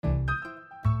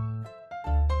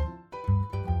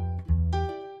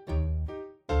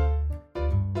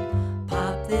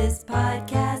this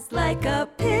podcast like a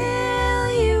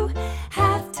pill. You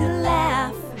have to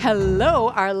laugh. Hello,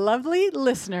 our lovely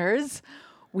listeners.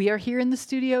 We are here in the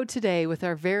studio today with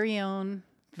our very own,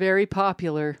 very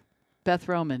popular Beth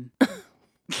Roman.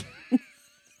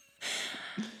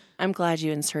 I'm glad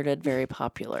you inserted very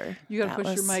popular. You got to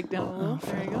push your mic down a little.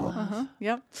 There you go.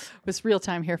 Yep. It's real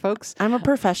time here, folks. I'm a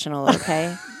professional,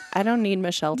 okay? I don't need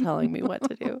Michelle telling me what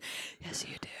to do. Yes,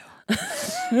 you do.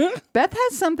 Beth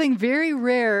has something very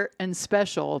rare and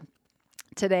special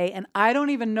today, and I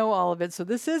don't even know all of it. So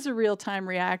this is a real time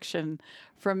reaction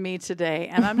from me today,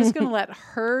 and I'm just going to let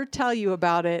her tell you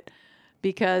about it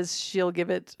because she'll give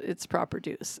it its proper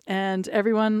dues. And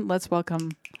everyone, let's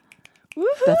welcome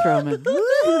Beth Roman.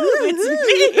 It's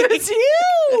me. It's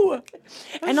you.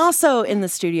 And also in the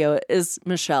studio is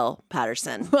Michelle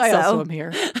Patterson. I also am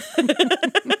here.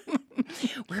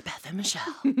 We're Beth and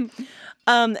Michelle.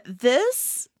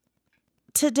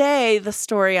 Today, the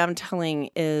story I'm telling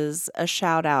is a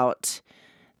shout out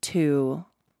to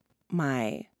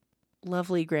my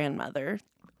lovely grandmother.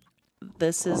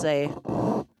 This is okay,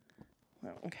 hold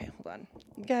on.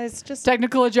 You guys, just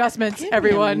Technical adjustments, give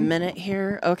everyone. me a minute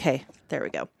here. Okay, there we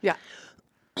go. Yeah.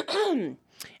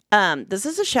 This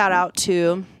is a shout out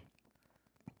to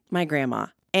my grandma,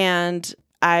 and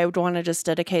I would want to just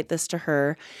dedicate this to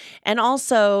her, and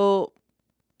also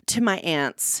to my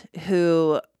aunts,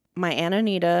 my Aunt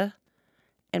Anita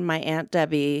and my Aunt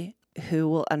Debbie, who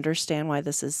will understand why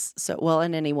this is so well,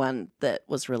 and anyone that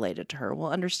was related to her will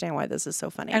understand why this is so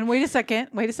funny. And wait a second.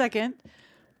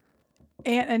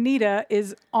 Aunt Anita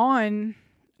is on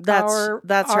our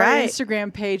right.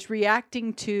 Instagram page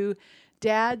reacting to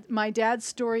my dad's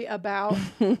story about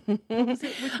what was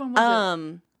it? Which one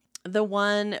was it? The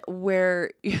one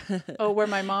where where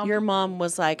my mom your mom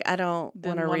was like, I don't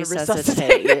want to wanna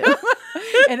resuscitate you.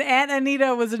 And Aunt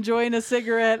Anita was enjoying a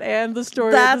cigarette, and the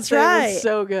story That's right. was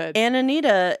so good. Aunt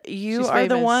Anita, you She's are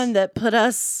the famous. one that put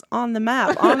us on the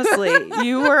map. Honestly,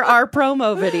 you were our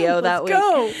promo video that week.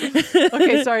 Let's go.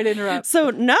 Okay, sorry to interrupt.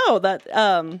 So no,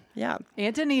 yeah.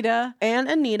 Aunt Anita and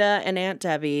Aunt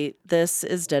Debbie, this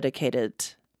is dedicated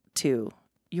to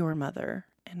your mother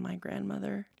and my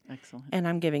grandmother. Excellent. And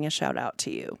I'm giving a shout out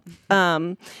to you.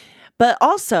 But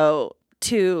also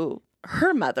to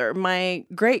her mother, my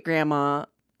great grandma,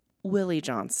 Willie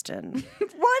Johnston.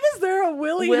 Why is there a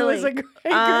Willie who is a great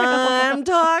grandma? I'm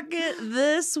talking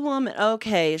this woman.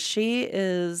 Okay, she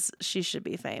should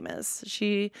be famous.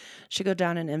 She should go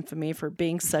down in infamy for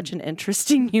being such an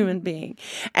interesting human being.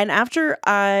 And after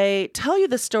I tell you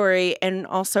the story and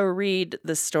also read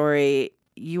the story,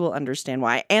 you will understand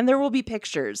why. And there will be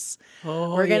pictures.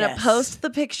 We're going to post the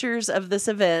pictures of this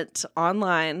event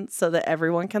online so that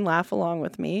everyone can laugh along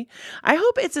with me. I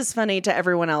hope it's as funny to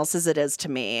everyone else as it is to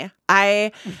me.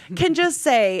 I can just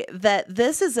say that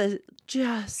this is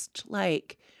just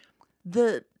like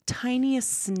the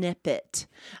tiniest snippet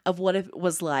of what it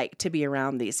was like to be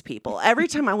around these people. Every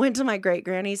time I went to my great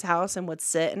granny's house and would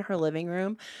sit in her living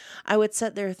room, I would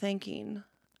sit there thinking,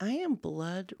 I am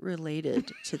blood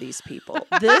related to these people.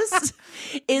 This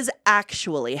is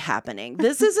actually happening.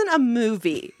 This isn't a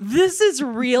movie. This is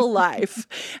real life.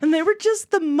 And they were just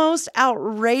the most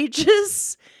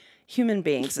outrageous human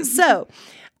beings. So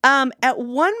at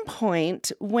one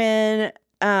point when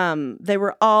they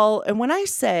were all, and when I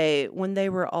say when they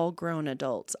were all grown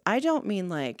adults, I don't mean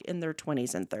like in their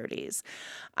 20s and 30s.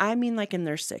 I mean like in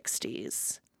their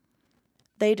 60s.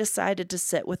 They decided to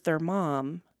sit with their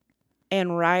mom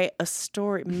and write a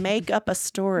story, make up a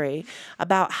story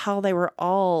about how they were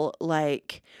all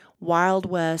like Wild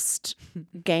West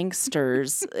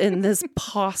gangsters in this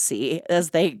posse,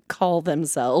 as they call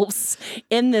themselves,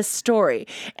 in this story.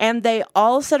 And they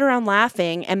all sat around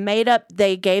laughing and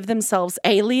they gave themselves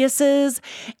aliases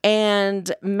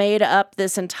and made up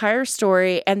this entire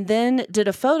story, and then did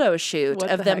a photo shoot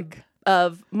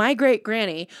of my great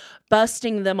granny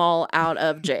busting them all out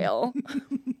of jail,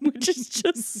 which is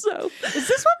just so. Is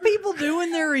this what people do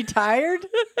when they're retired?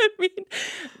 I mean,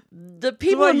 the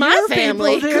people in my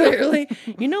family clearly.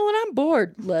 You know what? I'm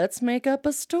bored. Let's make up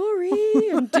a story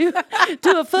and do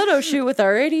a photo shoot with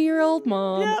our 80-year-old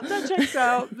mom. Yep, that checks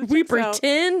out. We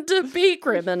pretend to be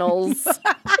criminals.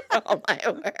 Oh my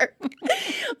word!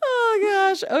 Oh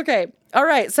gosh. Okay. All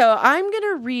right. So I'm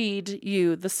gonna read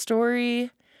you the story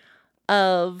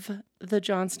of the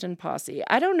Johnston posse.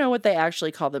 I don't know what they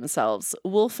actually call themselves.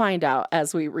 We'll find out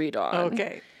as we read on.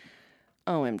 Okay.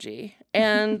 OMG.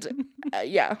 And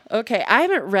yeah. Okay. I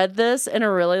haven't read this in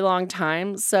a really long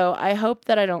time, so I hope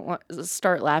that I don't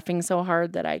start laughing so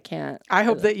hard that I can't. I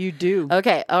hope that you do.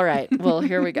 Okay. All right. Well,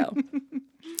 here we go.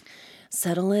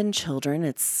 Settle in, children.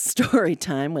 It's story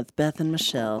time with Beth and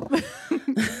Michelle.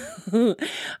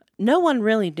 No one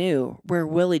really knew where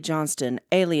Willie Johnston,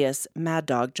 alias Mad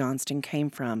Dog Johnston, came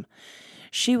from.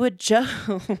 She would just...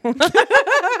 Sorry.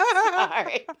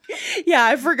 Yeah,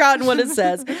 I've forgotten what it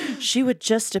says. She would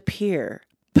just appear.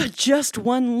 But just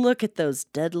one look at those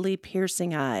deadly,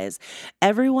 piercing eyes,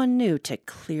 everyone knew to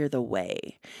clear the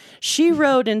way. She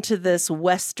rode into this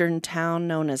western town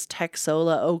known as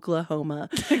Texola, Oklahoma.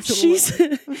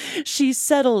 She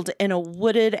settled in a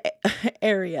wooded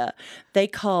area they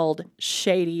called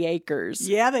Shady Acres.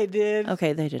 Yeah, they did.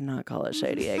 Okay, they did not call it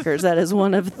Shady Acres. That is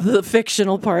one of the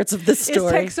fictional parts of the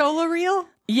story. Is Texola real?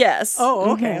 Yes.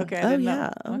 Oh, okay, Mhm. okay. I Oh, didn't yeah.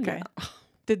 know. Oh, Okay. yeah.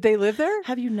 Did they live there?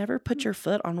 Have you never put your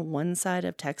foot on one side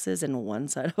of Texas and one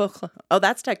side of Oklahoma? Oh,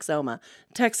 that's Texoma.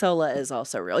 Texola is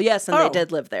also real. Yes, and they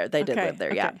did live there. They did live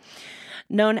there, yeah.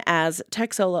 Known as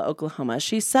Texola, Oklahoma,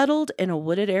 she settled in a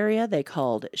wooded area they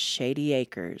called Shady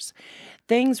Acres.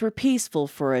 Things were peaceful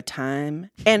for a time,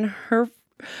 and her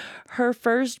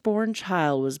firstborn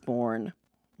child was born.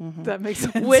 Mm-hmm. That makes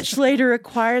sense. Which later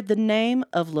acquired the name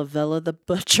of Lavella the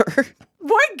Butcher.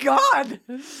 My God!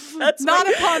 That's not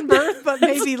my- upon birth, but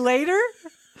maybe later.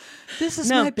 This is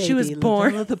No, my baby. she was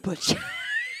born- Lavella the Butcher.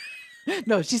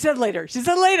 No, she said later. She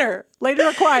said later. Later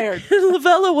acquired.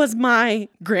 Lavella was my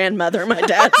grandmother, my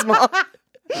dad's mom.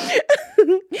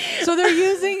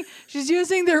 So she's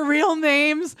using their real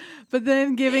names, but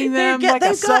then giving them like a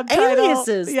they've got subtitle.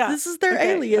 aliases. Yeah. This is their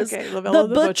Okay, alias. okay, Lavella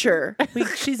the Butcher.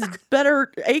 She's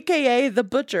better, a.k.a. the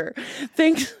Butcher.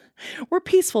 Things were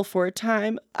peaceful for a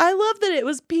time. I love that it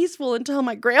was peaceful until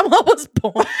my grandma was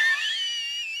born.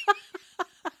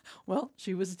 Well,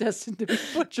 she was destined to be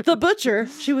butchered. The Butcher.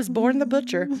 She was born the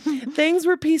Butcher. Things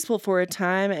were peaceful for a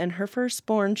time, and her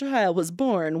firstborn child was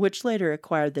born, which later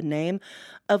acquired the name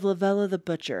of Lavella the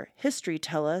Butcher. History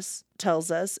tells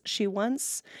us she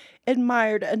once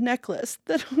admired a necklace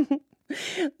that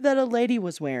a lady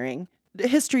was wearing.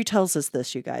 History tells us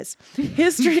this, you guys.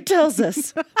 History tells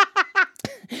us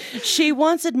she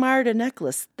once admired a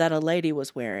necklace that a lady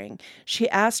was wearing. She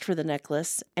asked for the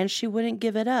necklace, and she wouldn't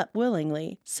give it up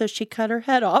willingly, so she cut her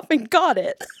head off and got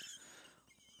it.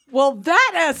 Well,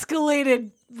 that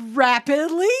escalated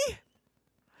rapidly.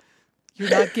 You're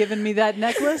not giving me that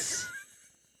necklace?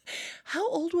 How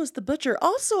old was the butcher?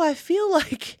 Also, I feel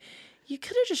like you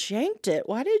could have just yanked it.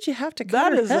 Why did you have to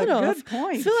cut her head off? That is a good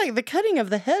point. I feel like the cutting of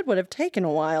the head would have taken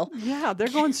a while. Yeah, they're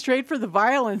going straight for the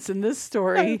violence in this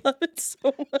story. I love it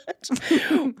so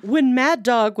much. When Mad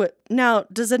Dog now,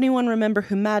 does anyone remember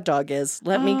who Mad Dog is?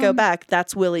 Let me go back.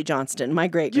 That's Willie Johnston, my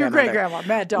great-grandmother. Your great-grandma,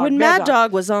 Mad Dog. When Mad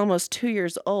Dog was almost 2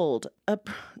 years old,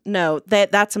 no,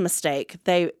 that's a mistake.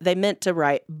 They meant to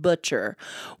write Butcher.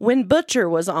 When Butcher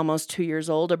was almost 2 years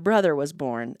old, a brother was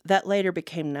born that later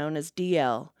became known as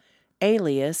DL,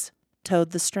 alias Toad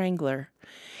the Strangler.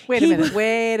 Wait a minute.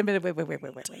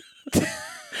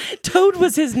 Toad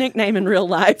was his nickname in real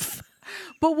life.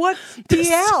 But what's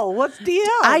DL? What's DL?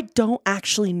 I don't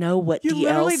actually know what You DL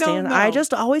literally don't stands. know. I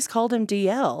just always called him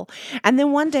DL. And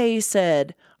then one day he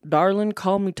said, "Darling,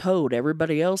 call me Toad.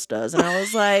 Everybody else does." And I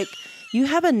was like, "You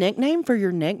have a nickname for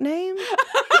your nickname?"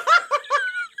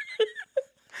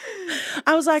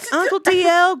 I was like, "Uncle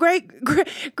DL,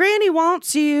 Granny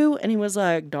wants you." And he was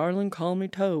like, "Darling, call me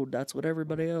Toad. That's what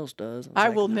everybody else does." I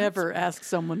will never ask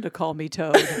someone to call me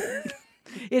Toad.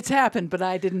 It's happened, but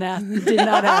I did not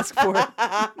ask for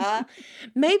it.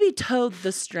 Maybe Toad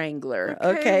the Strangler.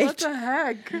 Okay. What the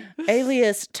heck?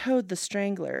 Alias Toad the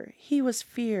Strangler. He was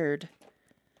feared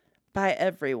by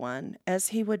everyone as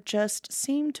he would just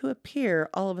seem to appear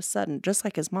all of a sudden, just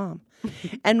like his mom,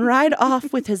 and ride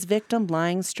off with his victim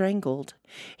lying strangled.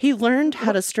 He learned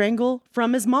how to strangle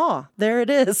from his ma. There it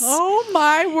is. Oh,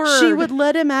 my word. She would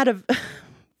let him at a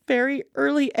very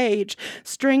early age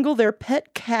strangle their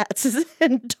pet cats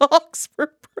and dogs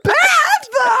for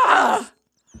Beth!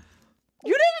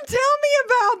 You didn't tell me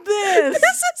about this.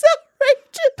 This is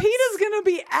outrageous. Peeta's going to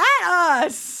be at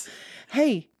us.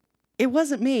 Hey, it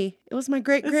wasn't me. It was my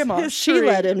great-grandma. She history.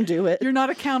 let him do it. You're not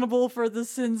accountable for the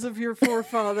sins of your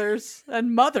forefathers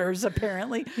and mothers,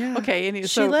 apparently. Yeah. Okay, anyway,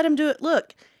 She let him do it.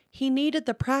 Look, he needed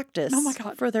the practice Oh my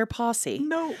God. for their posse.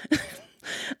 No.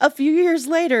 A few years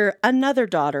later, another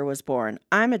daughter was born.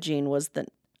 Imogene was the...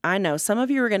 I know, some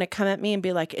of you are going to come at me and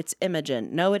be like, it's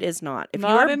Imogen. No, it is not. If Not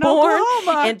you were in born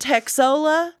Oklahoma. in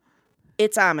Texola,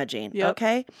 it's Imogene, Yep.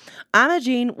 okay?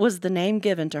 Imogene was the name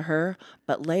given to her,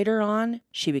 but later on,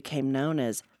 she became known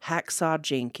as Hacksaw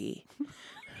Jinky.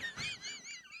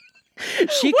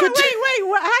 She could Wait,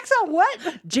 what? Hacksaw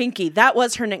what? Jinky, that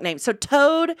was her nickname. So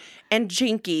Toad and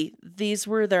Jinky, these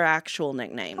were their actual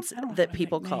nicknames that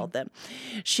people called them.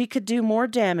 She could do more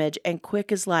damage and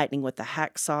quick as lightning with a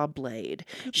hacksaw blade.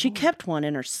 She kept one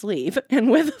in her sleeve, and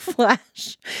with a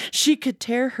flash, she could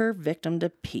tear her victim to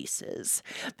pieces.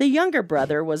 The younger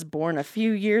brother was born a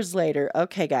few years later.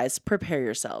 Okay, guys, prepare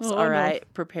yourselves. All right,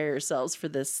 prepare yourselves for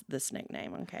this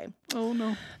nickname. Okay. Oh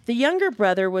no. The younger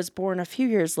brother was born a few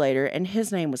years later, and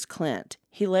his name was Clint.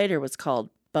 He later was called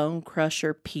Bone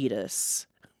Crusher Petus.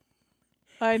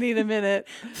 I need a minute.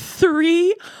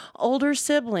 3 older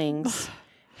siblings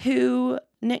who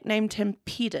nicknamed him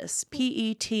Petus.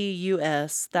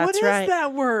 Petus. That's right. What is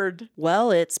that word?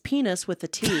 Well, it's penis with a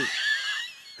T.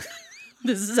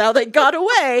 This is how they got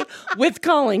away with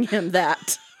calling him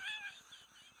that.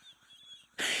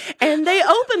 And they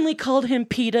openly called him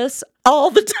Petus all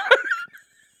the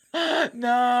time.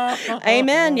 No.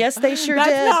 Amen. Yes, they sure did.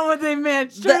 That's not what they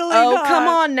meant. Surely not. Come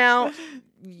on now.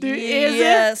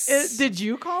 Yes. Did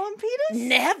you call him Petus?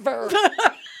 Never.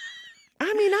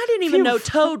 I mean, I didn't even know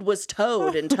Toad was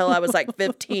Toad until I was like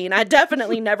 15. I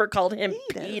definitely never called him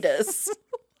Petus.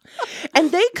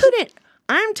 And they couldn't,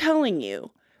 I'm telling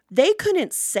you, they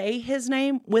couldn't say his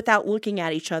name without looking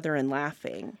at each other and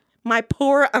laughing. My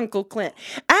poor Uncle Clint.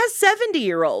 As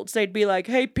 70-year-olds, they'd be like,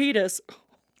 hey, Petus.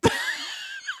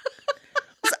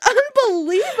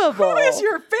 Unbelievable. Who is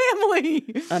your family?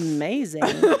 Amazing.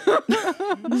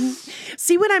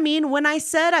 See what I mean? When I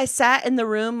said I sat in the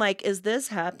room, like, is this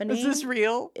happening? Is this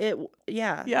real?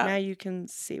 Yeah. Now you can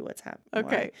see what's happening.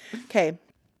 Okay. Okay.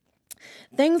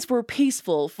 Things were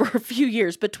peaceful for a few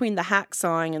years between the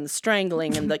hacksawing and the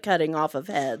strangling and the cutting off of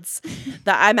heads.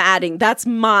 That I'm adding. That's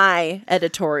my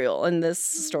editorial in this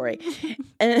story.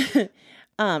 And,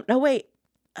 no, wait.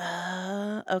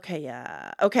 Okay,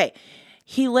 yeah. Okay.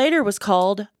 He later was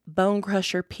called Bone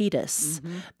Crusher Petus.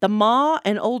 Mm-hmm. The ma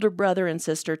and older brother and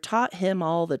sister taught him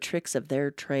all the tricks of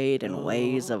their trade and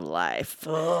ways of life.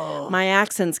 Oh. My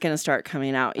accent's going to start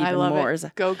coming out even more. I love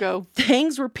it. Go.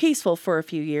 Things were peaceful for a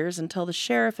few years until the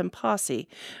sheriff and posse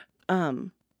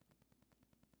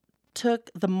took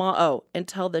the ma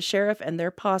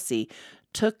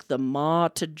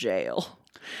to jail.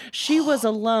 She was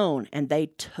alone, and they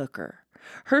took her.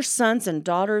 Her sons and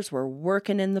daughters were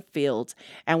working in the fields,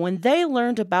 and when they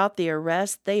learned about the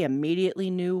arrest, they immediately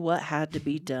knew what had to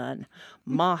be done.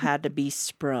 Ma had to be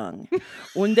sprung.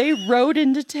 When they rode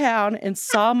into town and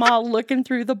saw Ma looking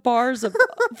through the bars of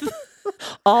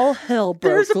all hell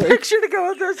broke loose. There's a picture to go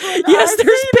with this one. Yes,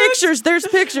 there's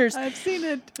pictures. I've seen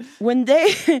it.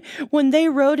 When they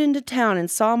rode into town and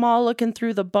saw Ma looking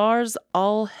through the bars,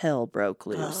 all hell broke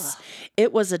loose.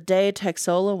 It was a day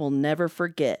Texola will never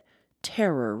forget.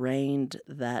 Terror reigned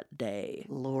that day.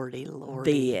 Lordy.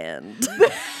 The end.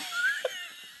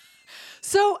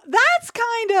 So that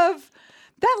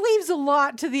leaves a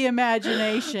lot to the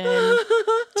imagination.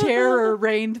 Terror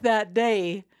reigned that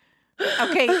day.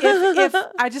 Okay, if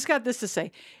I just got this to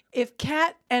say. If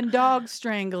cat and dog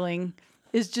strangling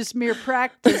is just mere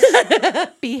practice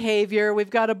behavior,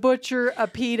 we've got a butcher, a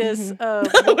Petus. We've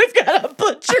got a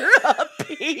butcher, a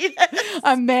Petus.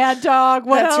 A mad dog.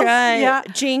 What That's else? right. Yeah.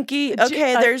 Jinky.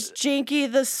 Okay, there's Jinky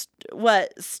Toad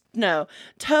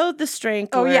the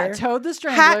Strangler. Oh, yeah, Toad the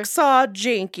Strangler. Hacksaw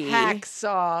Jinky.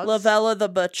 Hacksaws. Lavella the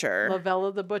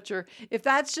Butcher. If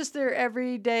that's just their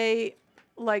everyday,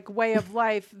 way of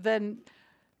life, then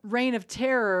Reign of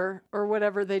Terror or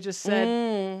whatever they just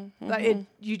said,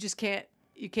 you just can't.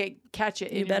 You can't catch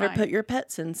it. You better put your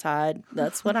pets inside.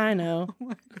 That's what I know.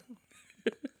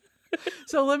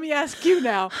 So let me ask you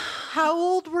now. How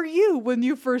old were you when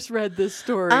you first read this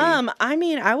story? I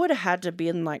mean, I would have had to be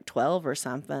in 12 or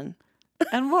something.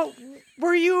 And what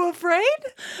were you afraid?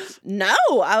 No,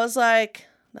 I was like,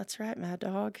 that's right, Mad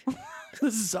Dog.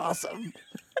 This is awesome.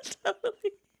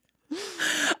 Totally.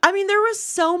 I mean, there was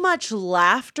so much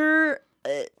laughter.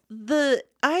 Here's the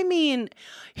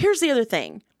other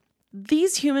thing.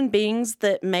 These human beings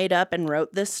that made up and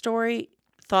wrote this story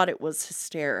thought it was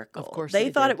hysterical. Of course they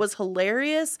thought did. It was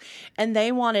hilarious, and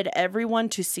they wanted everyone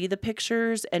to see the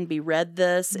pictures and be read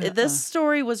this. Nuh-uh. This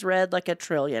story was read like a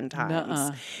trillion times.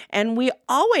 Nuh-uh. And we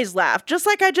always laughed, just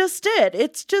like I just did.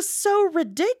 It's just so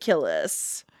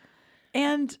ridiculous.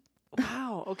 And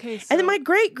wow, okay. So. And then my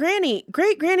great granny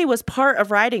was part of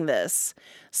writing this.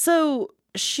 So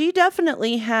she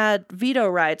definitely had veto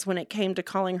rights when it came to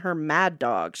calling her Mad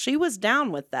Dog. She was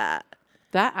down with that.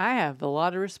 That I have a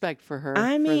lot of respect for her.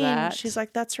 I mean, for that. She's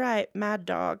like, that's right, Mad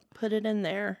Dog. Put it in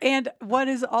there. And what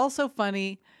is also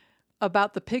funny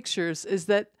about the pictures is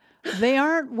that they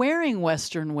aren't wearing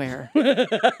Western wear.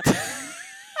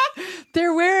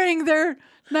 They're wearing their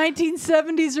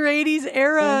 1970s or 80s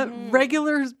era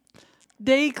regular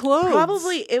day clothes.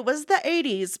 Probably it was the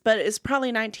 80s, but it's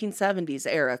probably 1970s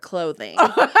era clothing.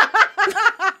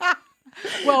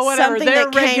 Well, whatever. Something They're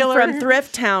that came regular from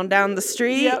Thrift Town down the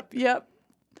street. Yep.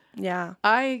 Yeah.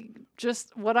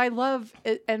 What I love,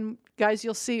 and guys,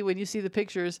 you'll see when you see the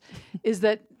pictures, is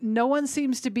that no one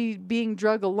seems to be being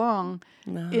drug along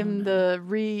in the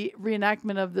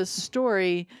reenactment of this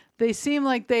story. They seem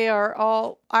like they are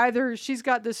all either she's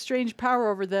got this strange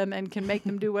power over them and can make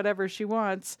them do whatever she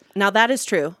wants. Now that is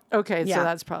true. Okay, so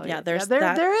that's probably it. There's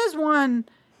that. There is one.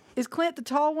 Is Clint the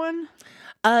tall one?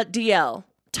 DL.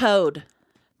 Toad.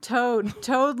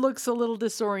 Toad looks a little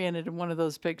disoriented in one of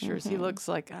those pictures. He looks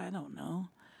like, I don't know.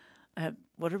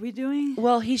 What are we doing?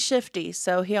 Well, he's shifty,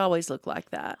 so he always looked like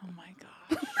that. Oh my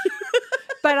gosh.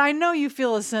 But I know you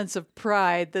feel a sense of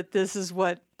pride that this is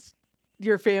what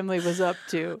your family was up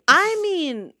to. I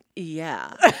mean,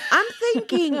 yeah. I'm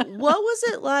thinking, what was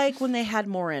it like when they had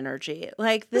more energy?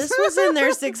 Like, this was in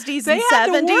their 60s and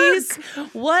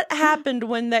 70s. What happened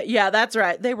when that? Yeah, that's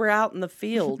right. They were out in the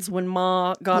fields when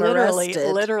Ma got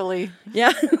arrested. Literally.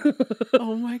 Yeah.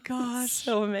 Oh my gosh.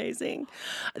 So amazing.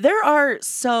 There are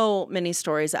so many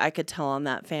stories that I could tell on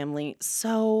that family.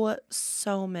 So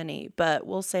many. But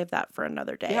we'll save that for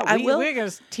another day. Yeah, we're going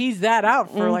to tease that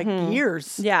out for like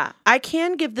years. Yeah. I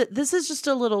can give this is just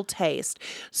a little taste.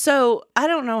 So I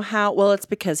don't know how, well, it's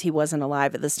because he wasn't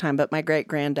alive at this time, but my great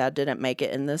granddad didn't make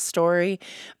it in this story.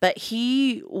 But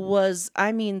he was,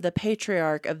 the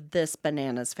patriarch of this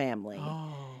bananas family.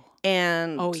 Oh.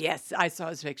 And oh, yes. I saw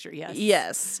his picture. Yes.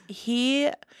 Yes.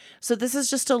 So this is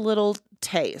just a little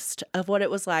taste of what it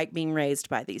was like being raised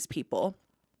by these people.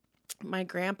 My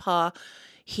grandpa,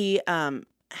 he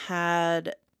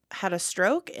had a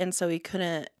stroke, and so he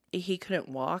couldn't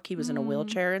walk. He was in a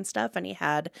wheelchair and stuff, and he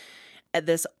had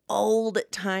this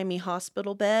old-timey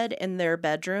hospital bed in their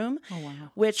bedroom,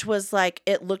 which was like,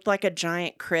 it looked like a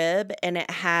giant crib, and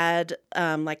it had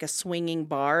like a swinging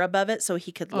bar above it so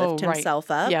he could lift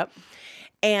himself up. Yep.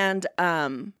 And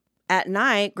at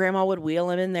night, Grandma would wheel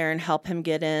him in there and help him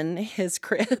get in his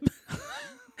crib.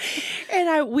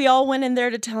 And we all went in there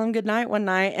to tell him goodnight one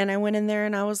night, and I went in there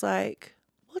and I was like,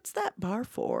 "What's that bar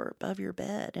for above your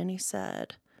bed?" And he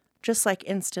said, just like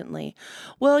instantly,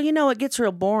 "Well, it gets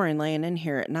real boring laying in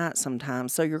here at night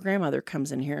sometimes. So your grandmother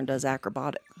comes in here and does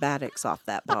acrobatics off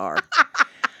that bar."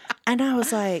 And I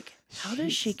was like, how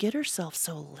does she get herself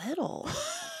so little?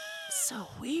 So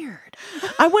weird.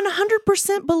 I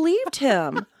 100% believed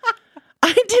him.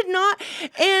 I did not.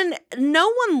 And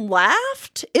no one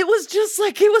laughed. It was just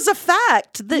like, it was a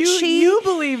fact that you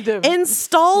believed him.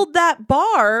 Installed that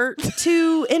bar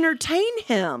to entertain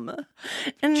him.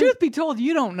 And truth be told,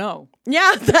 you don't know.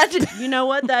 Yeah, you know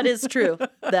what? That is true.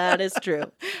 That is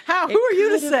true. Who are you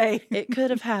to say? It could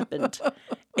have happened.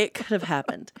 It could have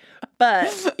happened.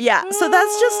 But yeah, so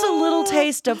that's just a little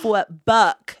taste of what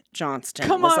Buck Johnston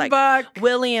was like. Buck.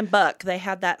 Willie and Buck. They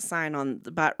had that sign on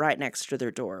right next to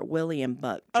their door. Willie and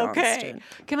Buck Johnston. Okay.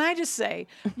 Can I just say,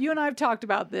 you and I have talked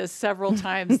about this several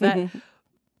times that, and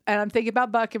I'm thinking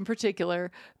about Buck in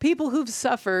particular, people who've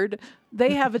suffered,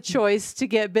 they have a choice to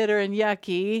get bitter and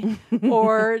yucky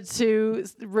or to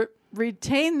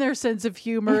retain their sense of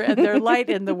humor and their light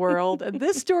in the world. And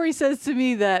this story says to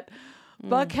me that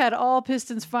Buck had all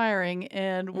pistons firing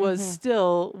and was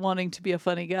still wanting to be a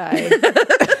funny guy.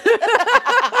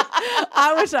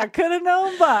 I wish I could have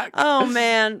known Buck. Oh,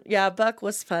 man. Yeah, Buck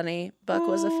was funny. Buck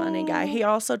was a funny guy. He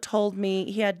also told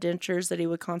me he had dentures that he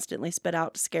would constantly spit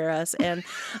out to scare us. And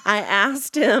I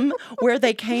asked him where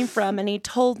they came from, and he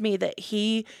told me that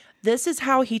this is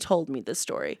how he told me this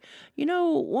story.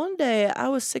 One day I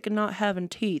was sick of not having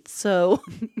teeth, so...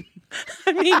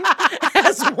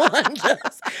 as one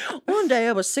does. One day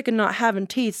I was sick of not having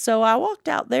teeth, so I walked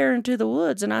out there into the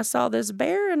woods and I saw this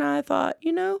bear, and I thought,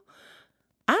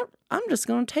 I'm just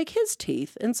going to take his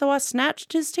teeth. And so I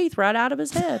snatched his teeth right out of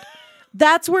his head.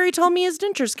 That's where he told me his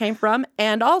dentures came from.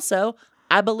 And also,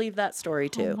 I believe that story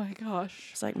too. Oh my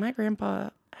gosh. It's like, my grandpa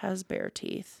has bear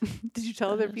teeth. Did you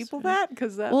tell other people that?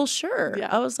 Well, sure. Yeah.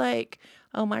 I was like,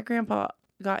 oh, my grandpa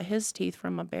got his teeth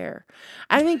from a bear.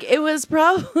 I think it was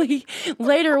probably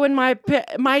later when my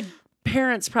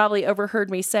parents probably overheard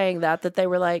me saying that they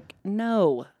were like,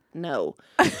 no. They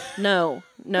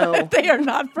are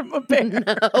not from a bear.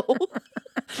 No.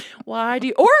 Why do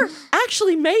you? Or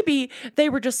actually, maybe they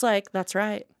were just like, that's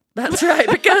right. That's right.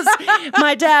 Because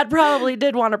my dad probably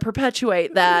did want to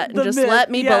perpetuate that and just myth,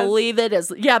 let me believe it as,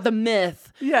 the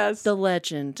myth. Yes. The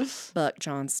legend, Buck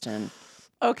Johnston.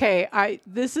 Okay,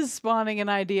 this is spawning an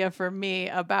idea for me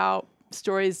about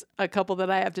stories, a couple that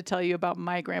I have to tell you about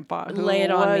my grandpa, who Lay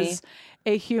it on me. was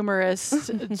a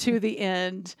humorist to the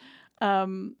end.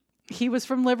 He was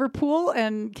from Liverpool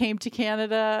and came to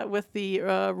Canada with the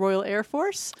Royal Air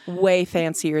Force. Way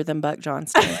fancier than Buck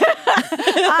Johnston.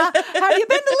 Have you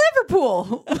been to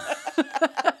Liverpool?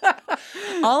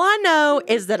 All I know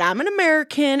is that I'm an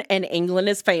American and England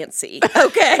is fancy.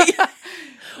 Okay.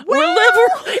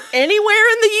 Anywhere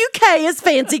in the UK is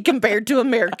fancy compared to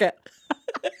America.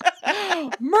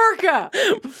 Merca.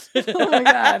 Oh my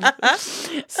God.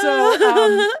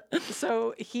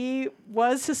 So he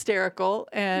was hysterical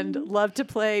and loved to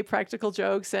play practical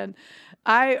jokes. And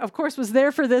I, of course, was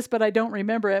there for this, but I don't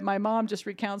remember it. My mom just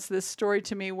recounts this story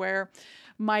to me where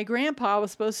my grandpa was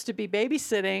supposed to be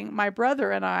babysitting my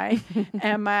brother and I,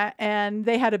 and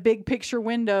they had a big picture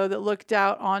window that looked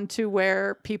out onto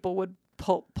where people would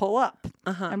pull up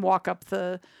and walk up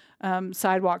the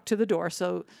sidewalk to the door.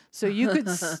 So you could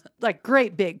like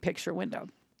great big picture window.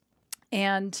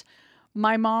 And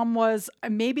my mom was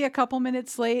maybe a couple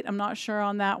minutes late. I'm not sure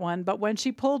on that one. But when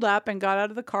she pulled up and got out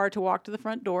of the car to walk to the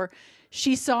front door,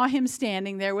 she saw him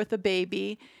standing there with a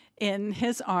baby in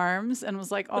his arms and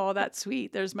was like, oh, that's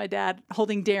sweet. There's my dad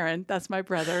holding Darren. That's my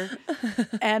brother.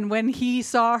 And when he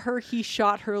saw her, he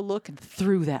shot her a look and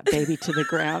threw that baby to the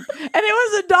ground. And it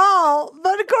was a doll.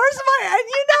 But of course,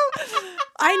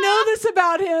 I know this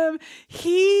about him.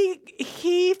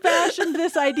 He fashioned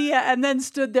this idea and then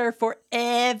stood there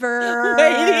forever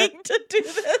Waiting to do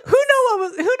this. Who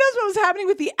knows what was happening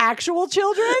with the actual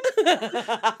children?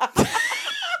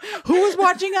 Who was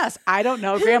watching us? I don't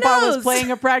know. Grandpa was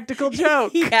playing a practical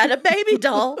joke. He had a baby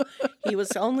doll. He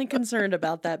was only concerned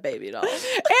about that baby doll. And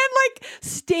like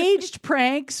staged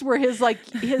pranks where his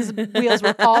wheels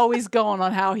were always going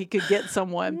on how he could get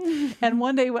someone. And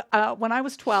one day when I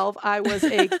was 12, I was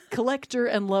a collector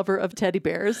and lover of teddy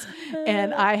bears.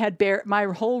 And I had my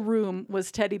whole room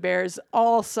was teddy bears,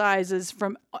 all sizes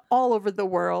from all over the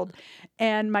world.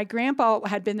 And my grandpa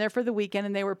had been there for the weekend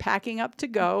and they were packing up to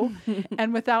go.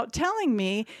 And without telling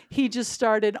me, he just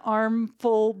started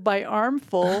armful by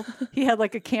armful. He had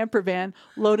like a camper van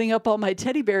loading up all my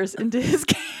teddy bears into his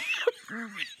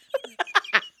camper.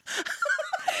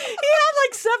 He had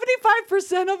like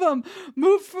 75% of them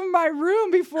moved from my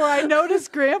room before I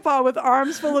noticed Grandpa with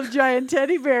arms full of giant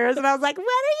teddy bears. And I was like, what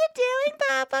are you doing,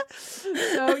 Papa?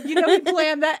 So, he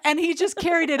planned that and he just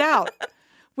carried it out.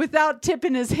 Without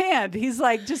tipping his hand. He's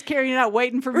like just carrying it out,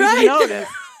 waiting for me to notice.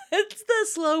 It's the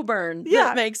slow burn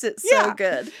that makes it so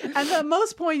good. And the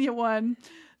most poignant one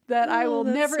that I will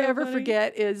never, so ever funny.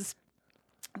 forget is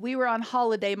we were on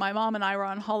holiday. My mom and I were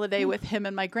on holiday with him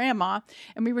and my grandma.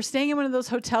 And we were staying in one of those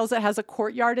hotels that has a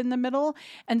courtyard in the middle.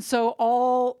 And so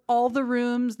all the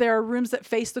rooms, there are rooms that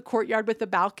face the courtyard with the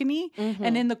balcony. Mm-hmm.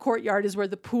 And in the courtyard is where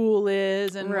the pool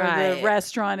is and where the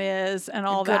restaurant is and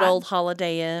all that. Good old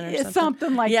Holiday Inn or something.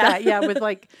 Something like that. Yeah, with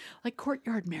like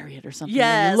Courtyard Marriott or something.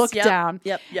 Yes. You look down.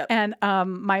 Yep. And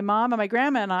my mom and my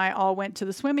grandma and I all went to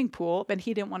the swimming pool, and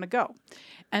he didn't want to go.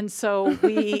 And so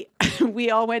we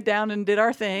all went down and did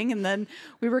our thing. And then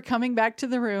we were coming back to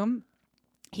the room.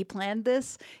 He planned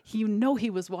this. He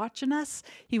was watching us.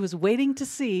 He was waiting to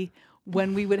see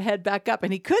when we would head back up.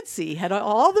 And he could see, had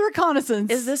all the reconnaissance.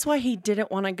 Is this why he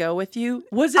didn't want to go with you?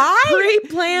 Was it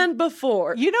pre-planned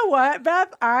before? You know what,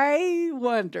 Beth? I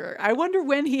wonder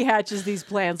when he hatches these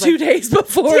plans. 2 days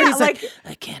before. Yeah, he's like,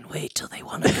 I can't wait till they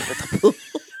want to go to the pool.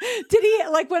 Did he,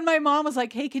 like when my mom was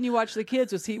like, hey, can you watch the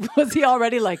kids? Was he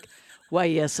already like, why,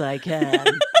 yes, I can.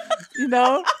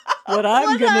 What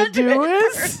I'm going to do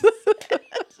is.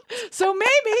 So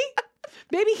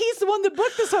maybe he's the one that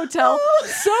booked this hotel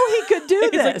so he could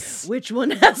do this. Like, which one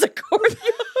has a courtyard?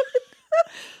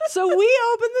 So we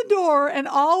open the door and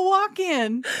all walk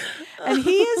in, and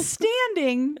he is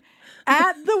standing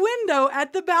at the window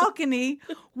at the balcony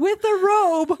with a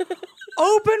robe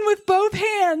open with both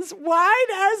hands wide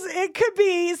as it could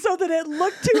be so that it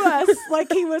looked to us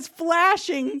like he was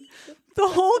flashing the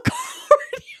whole courtyard.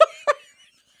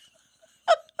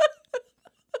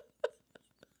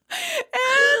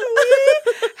 And we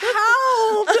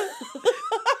howled.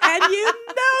 And he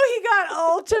got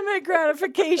ultimate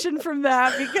gratification from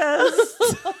that because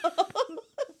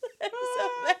That's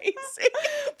amazing.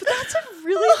 But that's a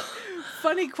really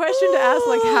funny question to ask,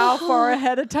 like how far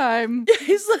ahead of time.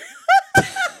 He's like, we're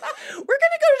going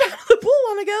to go down to the pool.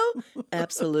 Want to go?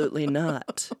 Absolutely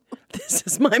not. This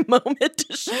is my moment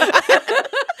to shine.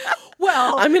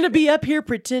 Well, I'm going to be up here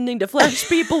pretending to flash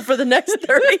people for the next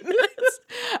 30 minutes.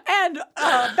 And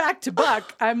back to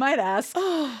Buck, I might ask,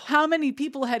 how many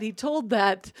people had he told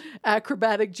that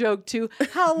acrobatic joke to?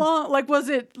 How long? Like, was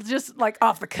it just like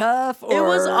off the cuff? Or? It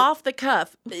was off the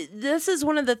cuff. This is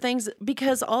one of the things,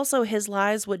 because also his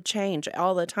lies would change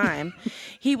all the time.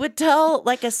 He would tell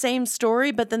like a same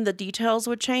story, but then the details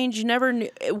would change. You never knew.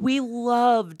 We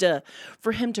loved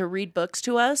for him to read books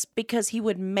to us because he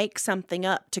would make something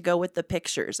up to go with the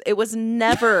pictures. It was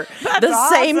never the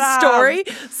same story.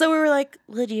 So we were like,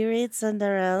 would you read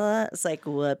Cinderella? It's like,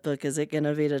 what book is it going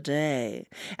to be today?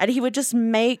 And he would just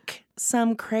make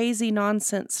some crazy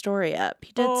nonsense story up.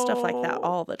 He did stuff like that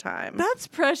all the time. That's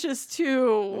precious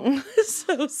too.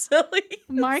 So silly.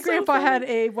 My grandpa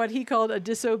had what he called a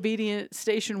disobedient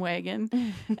station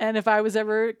wagon. And if I was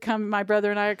ever my brother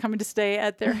and I are coming to stay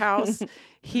at their house,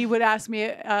 he would ask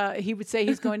me, he would say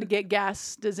he's going to get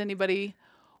gas. Does anybody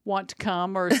want to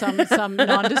come, or some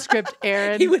nondescript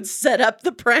errand? He would set up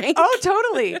the prank. Oh,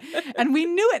 totally. And we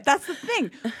knew it. That's the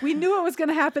thing. We knew it was going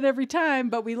to happen every time,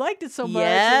 but we liked it so much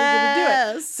that we were going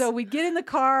to do it. So we'd get in the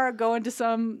car, go into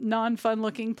some non-fun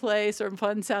looking place or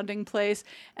fun sounding place,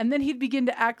 and then he'd begin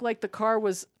to act like the car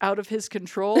was out of his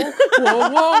control. Whoa, whoa,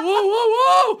 whoa,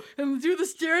 whoa, whoa. And do the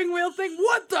steering wheel thing.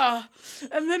 What the?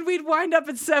 And then we'd wind up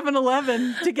at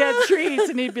 7-Eleven to get treats,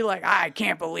 and he'd be like, I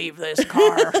can't believe this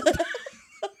car.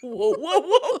 Whoa, whoa,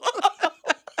 whoa.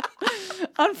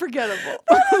 Unforgettable.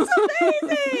 That is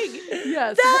amazing.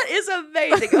 Yes. That is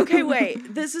amazing. Okay,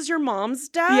 wait. This is your mom's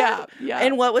dad? Yeah.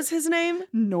 And what was his name?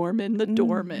 Norman the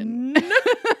doorman. Norman.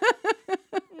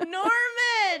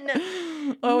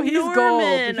 Oh, he's Norman.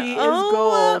 gold. He is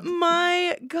gold. Oh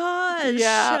my gosh.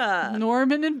 Yeah.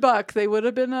 Norman and Buck, they would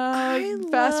have been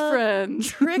fast friends.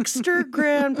 Trickster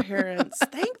grandparents.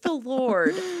 Thank the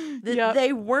Lord that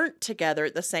they weren't together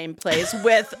at the same place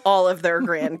with all of their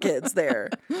grandkids there.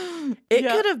 It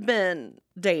could have been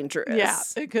dangerous. Yeah,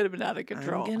 it could have been out of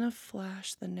control. I'm going to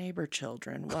flash the neighbor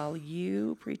children while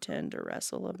you pretend to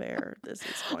wrestle a bear. This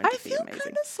is going to be amazing. I feel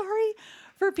kind of sorry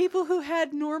for people who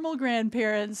had normal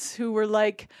grandparents who were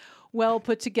like well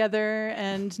put together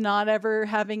and not ever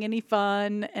having any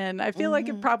fun. And I feel like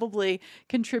it probably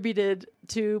contributed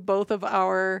to both of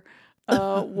our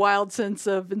wild sense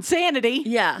of insanity.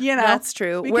 Yeah, you know, that's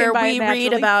true. Where we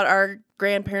read about our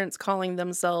grandparents calling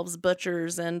themselves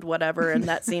butchers and whatever, and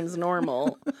that seems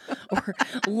normal. Or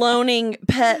loaning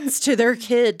pets to their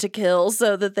kid to kill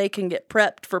so that they can get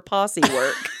prepped for posse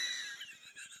work.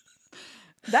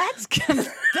 That's gonna.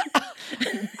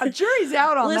 A jury's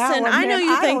out on that Listen, one. I know man.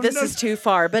 you think this is too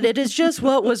far, but it is just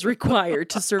what was required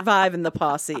to survive in the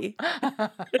posse.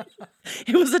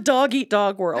 It was a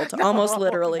dog-eat-dog world, almost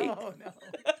literally. No.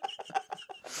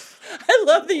 I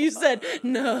love that you said,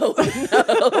 no.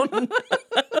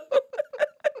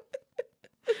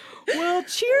 Well,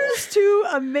 cheers to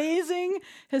amazing,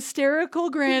 hysterical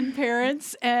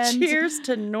grandparents. And cheers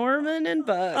to Norman and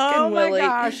Buck Oh and Willie. my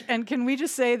gosh. And can we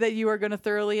just say that you are going to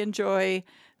thoroughly enjoy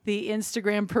the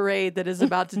Instagram parade that is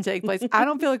about to take place? I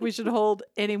don't feel like we should hold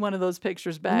any one of those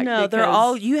pictures back. No, they're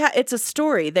all, it's a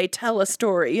story. They tell a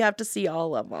story. You have to see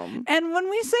all of them. And when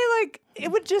we say like,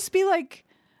 it would just be like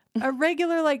a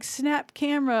regular like snap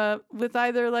camera with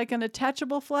either like an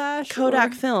attachable flash.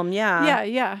 Kodak film, yeah.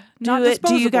 Yeah. Not Do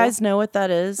disposable. you guys know what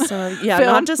that is? Yeah, Film.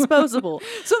 not disposable.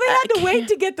 So they had to wait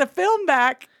to get the film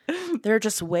back. They're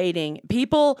just waiting.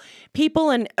 People,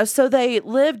 and so they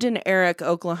lived in Eric,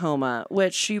 Oklahoma,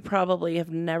 which you probably have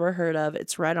never heard of.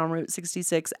 It's right on Route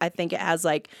 66. I think it has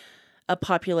like a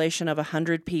population of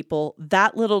 100 people.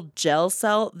 That little jail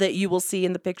cell that you will see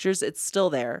in the pictures, it's still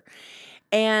there.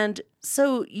 And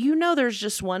so, there's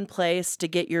just one place to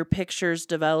get your pictures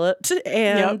developed,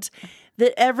 and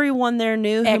that everyone there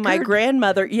knew who my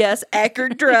grandmother,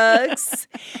 Eckerd Drugs.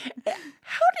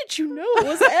 How did you know it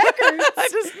was Eckerd? I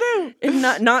just knew. And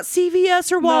not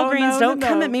CVS or Walgreens. No, Don't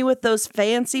come at me with those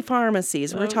fancy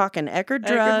pharmacies. We're talking Eckerd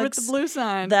Drugs. Eckerd with the blue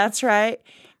sign. That's right.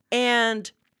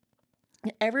 And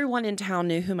everyone in town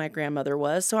knew who my grandmother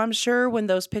was. So I'm sure when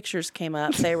those pictures came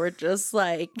up, they were just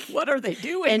like, what are they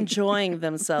doing? Enjoying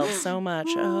themselves so much.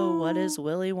 Oh, what is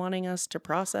Willie wanting us to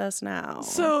process now?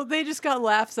 So they just got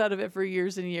laughs out of it for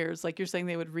years and years. Like you're saying,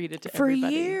 they would read it to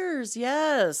everybody. For years,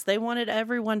 yes. They wanted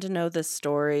everyone to know this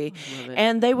story.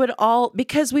 And they would all,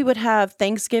 because we would have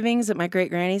Thanksgivings at my great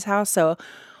granny's house. So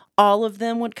all of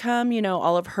them would come,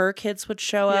 all of her kids would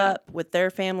show up with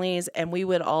their families, and we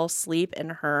would all sleep in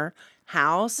her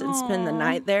house and spend the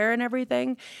night there and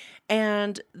everything.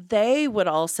 And they would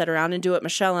all sit around and do what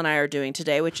Michelle and I are doing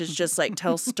today, which is just like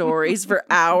tell stories for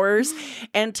hours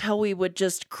until we would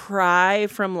just cry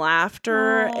from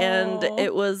laughter. Aww. And they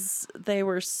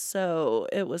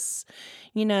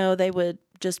would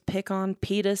just pick on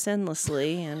Petus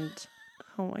endlessly. And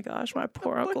oh my gosh, my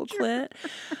poor Uncle Clint.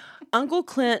 Uncle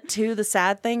Clint, too, the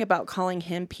sad thing about calling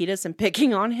him Petus and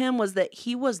picking on him was that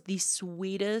he was the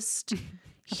sweetest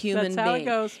human That's how being. it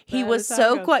goes. He That was is how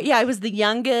so it goes. quiet. Yeah, I was the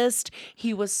youngest.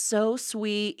 He was so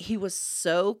sweet. He was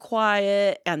so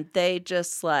quiet. And they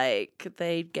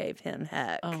gave him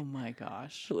heck. Oh my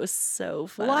gosh. It was so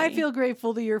funny. Well, I feel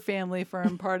grateful to your family for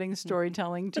imparting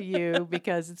storytelling to you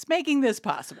because it's making this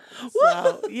possible.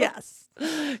 So, yes.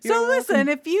 So listen,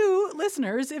 if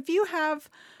you have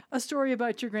a story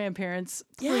about your grandparents,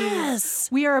 please. Yes.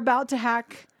 We are about to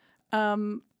hack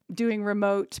doing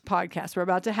remote podcasts. We're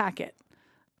about to hack it.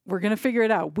 We're going to figure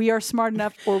it out. We are smart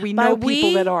enough, or we know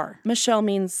people that are. Michelle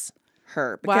means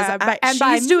her because By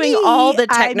she's doing all the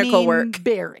technical work.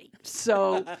 Barry.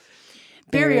 So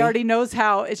Barry already knows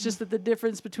how. It's just that the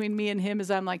difference between me and him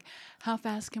is I'm like, how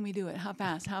fast can we do it? How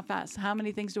fast? How fast? How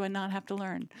many things do I not have to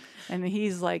learn? And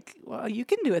he's like, well, you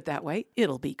can do it that way.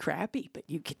 It'll be crappy, but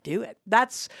you can do it.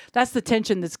 That's the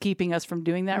tension that's keeping us from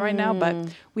doing that right now.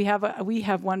 But we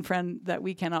have one friend that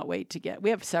we cannot wait to get. We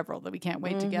have several that we can't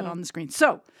wait to get on the screen.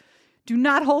 So do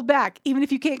not hold back. Even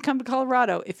if you can't come to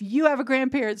Colorado, if you have a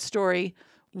grandparent story,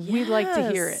 we'd like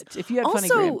to hear it. If you have funny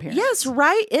grandparents. Yes,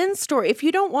 write in story. If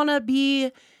you don't want to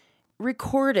be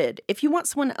recorded, if you want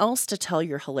someone else to tell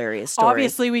your hilarious story.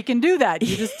 Obviously, we can do that.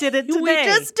 You just did it today. We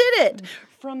just did it.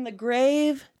 From the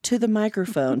grave to the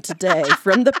microphone today.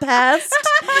 From the past,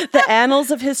 the annals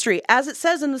of history. As it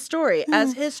says in the story,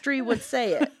 as history would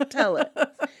say it. Tell it.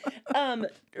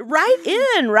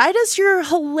 Write us your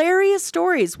hilarious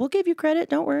stories. We'll give you credit.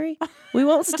 Don't worry. We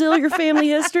won't steal your family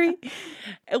history.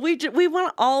 We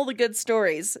want all the good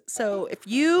stories. So if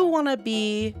you want to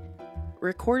be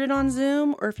recorded on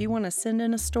Zoom, or if you want to send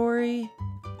in a story,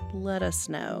 let us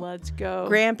know. Let's go.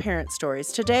 Grandparent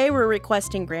stories. Today we're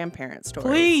requesting grandparent stories.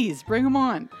 Please bring them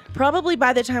on. Probably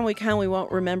by the time we come, we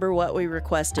won't remember what we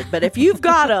requested. But if you've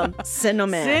got them, send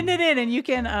them in. Send it in, and you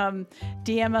can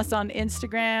DM us on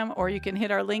Instagram, or you can hit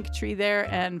our link tree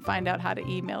there and find out how to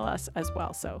email us as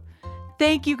well. So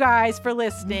thank you guys for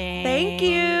listening. Thank you.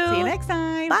 See you next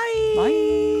time. Bye.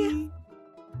 Bye.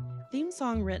 Theme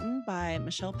song written by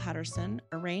Michelle Patterson,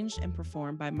 arranged and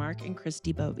performed by Mark and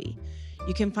Christy Bovey.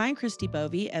 You can find Christy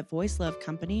Bovey at Voice Love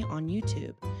Company on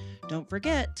YouTube. Don't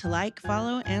forget to like,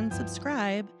 follow, and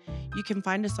subscribe. You can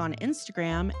find us on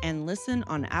Instagram and listen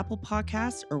on Apple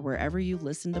Podcasts or wherever you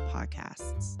listen to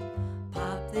podcasts.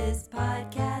 Pop this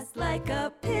podcast like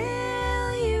a pill.